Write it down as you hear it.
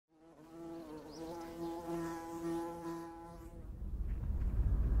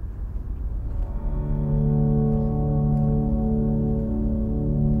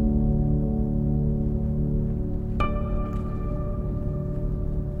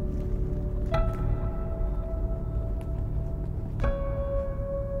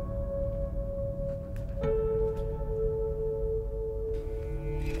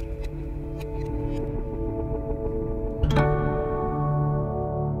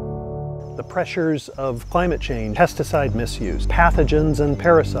The pressures of climate change, pesticide misuse, pathogens and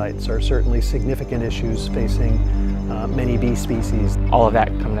parasites are certainly significant issues facing many bee species. All of that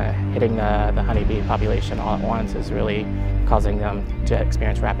hitting the honeybee population all at once is really causing them to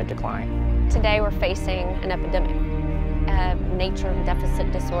experience rapid decline. Today we're facing an epidemic, nature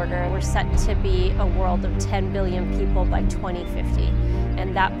deficit disorder. We're set to be a world of 10 billion people by 2050.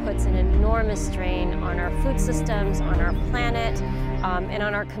 And that puts an enormous strain on our food systems, on our planet, and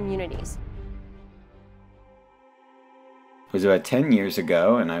on our communities. It was about 10 years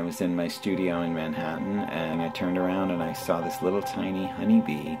ago, and I was in my studio in Manhattan, and I turned around and I saw this little tiny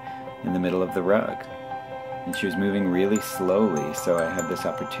honeybee in the middle of the rug. And she was moving really slowly, so I had this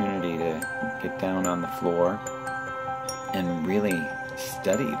opportunity to get down on the floor and really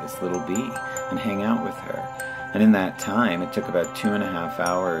study this little bee and hang out with her. And in that time, it took about 2.5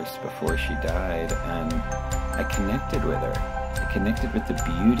 hours before she died, and I connected with her. I connected with the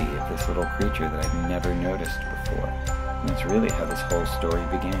beauty of this little creature that I'd never noticed before. And that's really how this whole story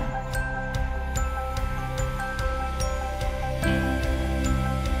began.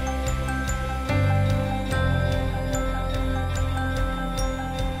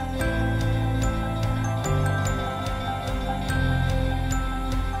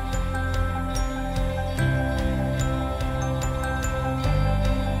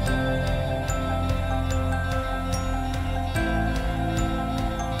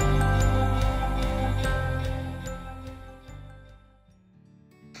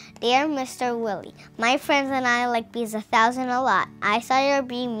 Dear Mr. Willey, my friends and I like bees 1,000 a lot. I saw your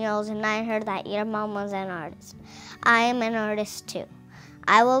bee murals and I heard that your mom was an artist. I am an artist too.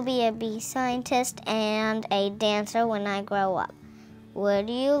 I will be a bee scientist and a dancer when I grow up. Would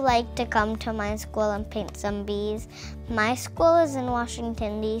you like to come to my school and paint some bees? My school is in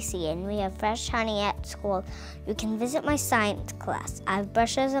Washington, D.C. and we have fresh honey at school. You can visit my science class. I have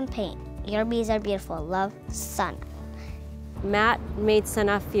brushes and paint. Your bees are beautiful. Love, Sun. Matt made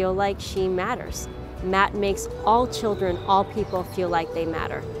Sana feel like she matters. Matt makes all children, all people feel like they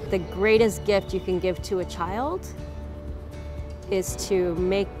matter. The greatest gift you can give to a child is to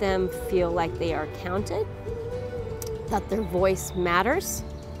make them feel like they are counted, that their voice matters,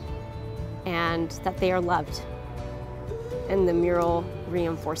 and that they are loved. And the mural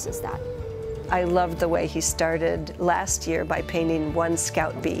reinforces that. I loved the way he started last year by painting one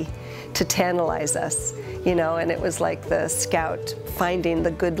scout bee to tantalize us, you know, and it was like the scout finding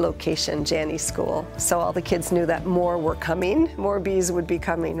the good location, Janney School. So all the kids knew that more were coming, more bees would be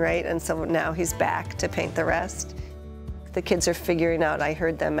coming, right? And so now he's back to paint the rest. The kids are figuring out, I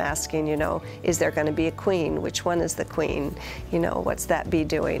heard them asking, you know, is there going to be a queen? Which one is the queen? You know, what's that bee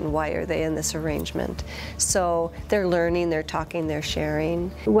doing? Why are they in this arrangement? So they're learning, they're talking, they're sharing.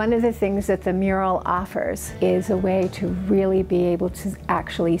 One of the things that the mural offers is a way to really be able to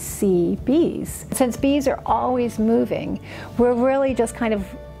actually see bees. Since bees are always moving, we're really just kind of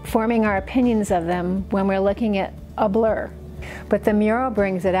forming our opinions of them when we're looking at a blur. But the mural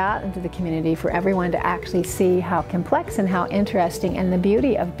brings it out into the community for everyone to actually see how complex and how interesting and the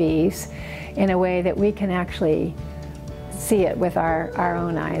beauty of bees in a way that we can actually see it with our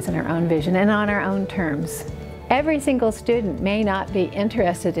own eyes and our own vision and on our own terms. Every single student may not be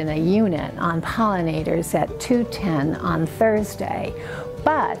interested in a unit on pollinators at 2:10 on Thursday,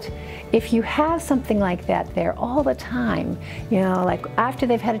 but if you have something like that there all the time, you know, like after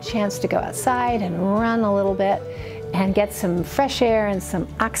they've had a chance to go outside and run a little bit, and get some fresh air and some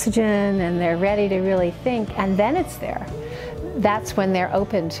oxygen, and they're ready to really think, and then it's there. That's when they're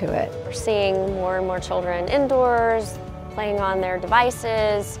open to it. We're seeing more and more children indoors, playing on their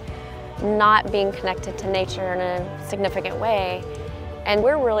devices, not being connected to nature in a significant way. And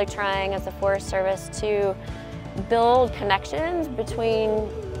we're really trying as the Forest Service to build connections between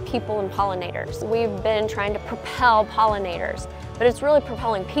people and pollinators. We've been trying to propel pollinators, but it's really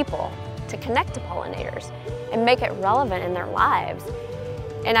propelling people to connect to pollinators and make it relevant in their lives.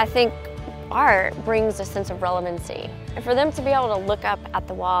 And I think art brings a sense of relevancy. And for them to be able to look up at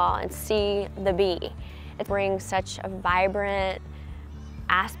the wall and see the bee, it brings such a vibrant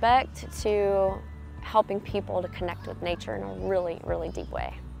aspect to helping people to connect with nature in a really, really deep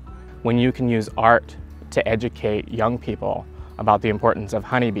way. When you can use art to educate young people about the importance of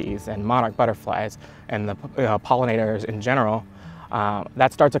honeybees and monarch butterflies and the pollinators in general,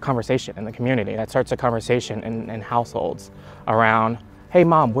 that starts a conversation in the community. That starts a conversation in households around, hey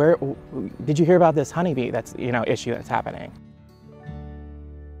mom, where did you hear about this honeybee issue that's happening?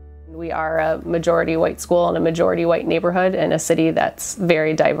 We are a majority white school in a majority white neighborhood in a city that's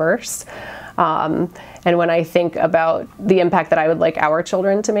very diverse. And when I think about the impact that I would like our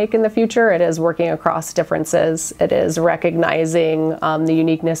children to make in the future, it is working across differences. It is recognizing the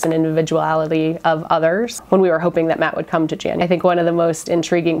uniqueness and individuality of others. When we were hoping that Matt would come to Janney, I think one of the most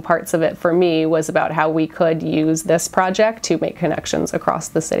intriguing parts of it for me was about how we could use this project to make connections across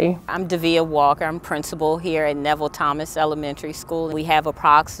the city. I'm Davia Walker. I'm principal here at Neville Thomas Elementary School. We have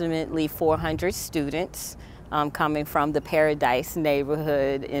approximately 400 students coming from the Paradise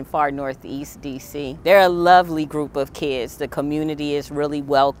neighborhood in far northeast D.C. They're a lovely group of kids. The community is really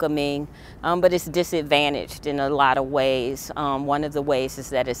welcoming, but it's disadvantaged in a lot of ways. One of the ways is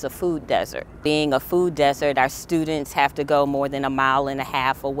that it's a food desert. Being a food desert, our students have to go more than 1.5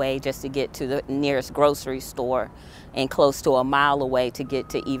 miles away just to get to the nearest grocery store, and close to 1 mile away to get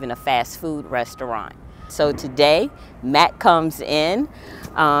to even a fast food restaurant. So today, Matt comes in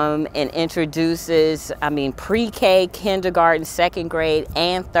and introduces, pre-K, kindergarten, 2nd grade,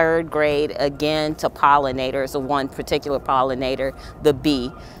 and 3rd grade, again, to pollinators, one particular pollinator, the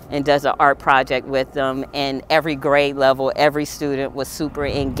bee, and does an art project with them. And every grade level, every student was super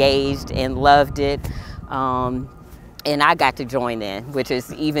engaged and loved it. And I got to join in, which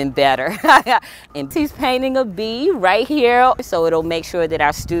is even better. And he's painting a bee right here. So it'll make sure that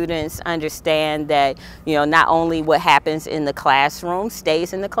our students understand that, not only what happens in the classroom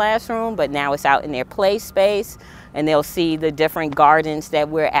stays in the classroom, but now it's out in their play space. And they'll see the different gardens that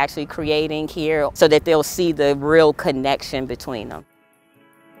we're actually creating here, so that they'll see the real connection between them.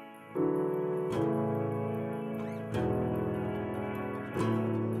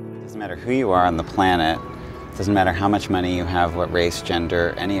 It doesn't matter who you are on the planet. Doesn't matter how much money you have, what race,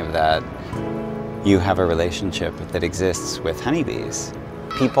 gender, any of that, you have a relationship that exists with honeybees.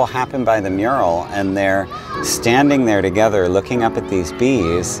 People happen by the mural and they're standing there together looking up at these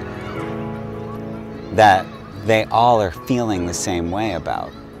bees that they all are feeling the same way about.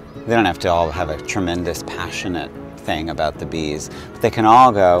 They don't have to all have a tremendous passionate thing about the bees, but they can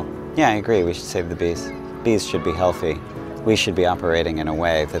all go, yeah, I agree, we should save the bees. Bees should be healthy. We should be operating in a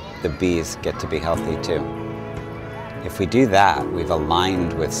way that the bees get to be healthy too. If we do that, we've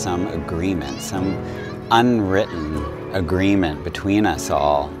aligned with some agreement, some unwritten agreement between us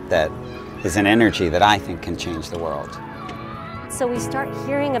all that is an energy that I think can change the world. So we start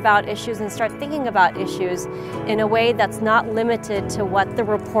hearing about issues and start thinking about issues in a way that's not limited to what the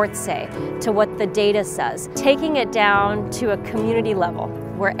reports say, to what the data says. Taking it down to a community level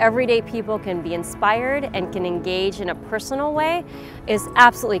where everyday people can be inspired and can engage in a personal way is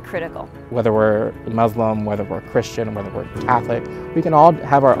absolutely critical. Whether we're Muslim, whether we're Christian, whether we're Catholic, we can all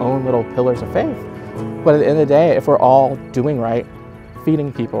have our own little pillars of faith. But at the end of the day, if we're all doing right,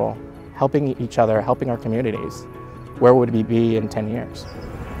 feeding people, helping each other, helping our communities, where would we be in 10 years?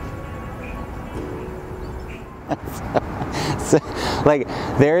 So,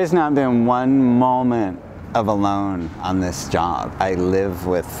 there has not been one moment of alone on this job. I live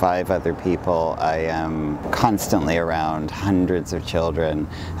with 5 other people. I am constantly around hundreds of children,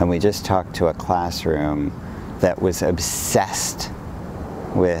 and we just talked to a classroom that was obsessed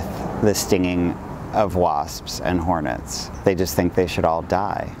with the stinging of wasps and hornets. They just think they should all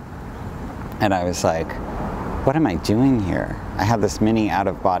die. And I was like, what am I doing here? I have this mini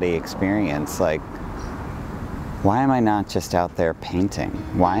out-of-body experience. Why am I not just out there painting?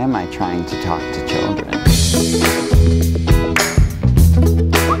 Why am I trying to talk to children?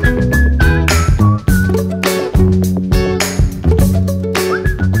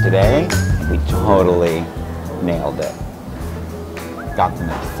 Today, we totally nailed it. Got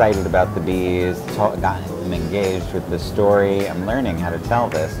them excited about the bees, got them engaged with the story. I'm learning how to tell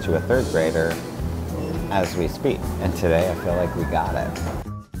this to a 3rd grader as we speak. And today, I feel like we got it.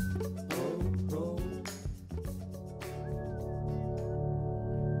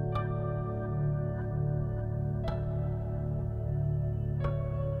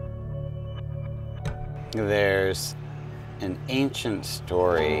 There's an ancient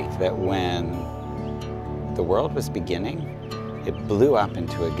story that when the world was beginning, it blew up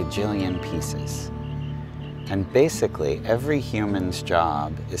into a gajillion pieces. And basically, every human's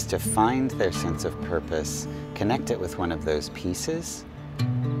job is to find their sense of purpose, connect it with one of those pieces,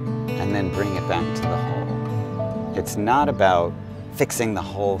 and then bring it back to the whole. It's not about fixing the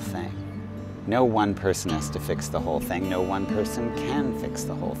whole thing. No one person has to fix the whole thing. No one person can fix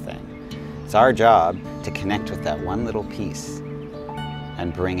the whole thing. It's our job to connect with that one little piece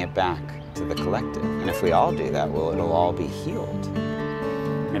and bring it back to the collective. And if we all do that, well, it'll all be healed.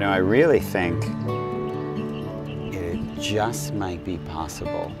 I really think it just might be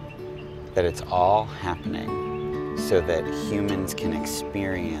possible that it's all happening so that humans can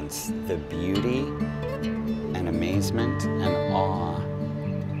experience the beauty and amazement and awe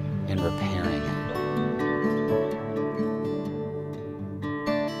and repairing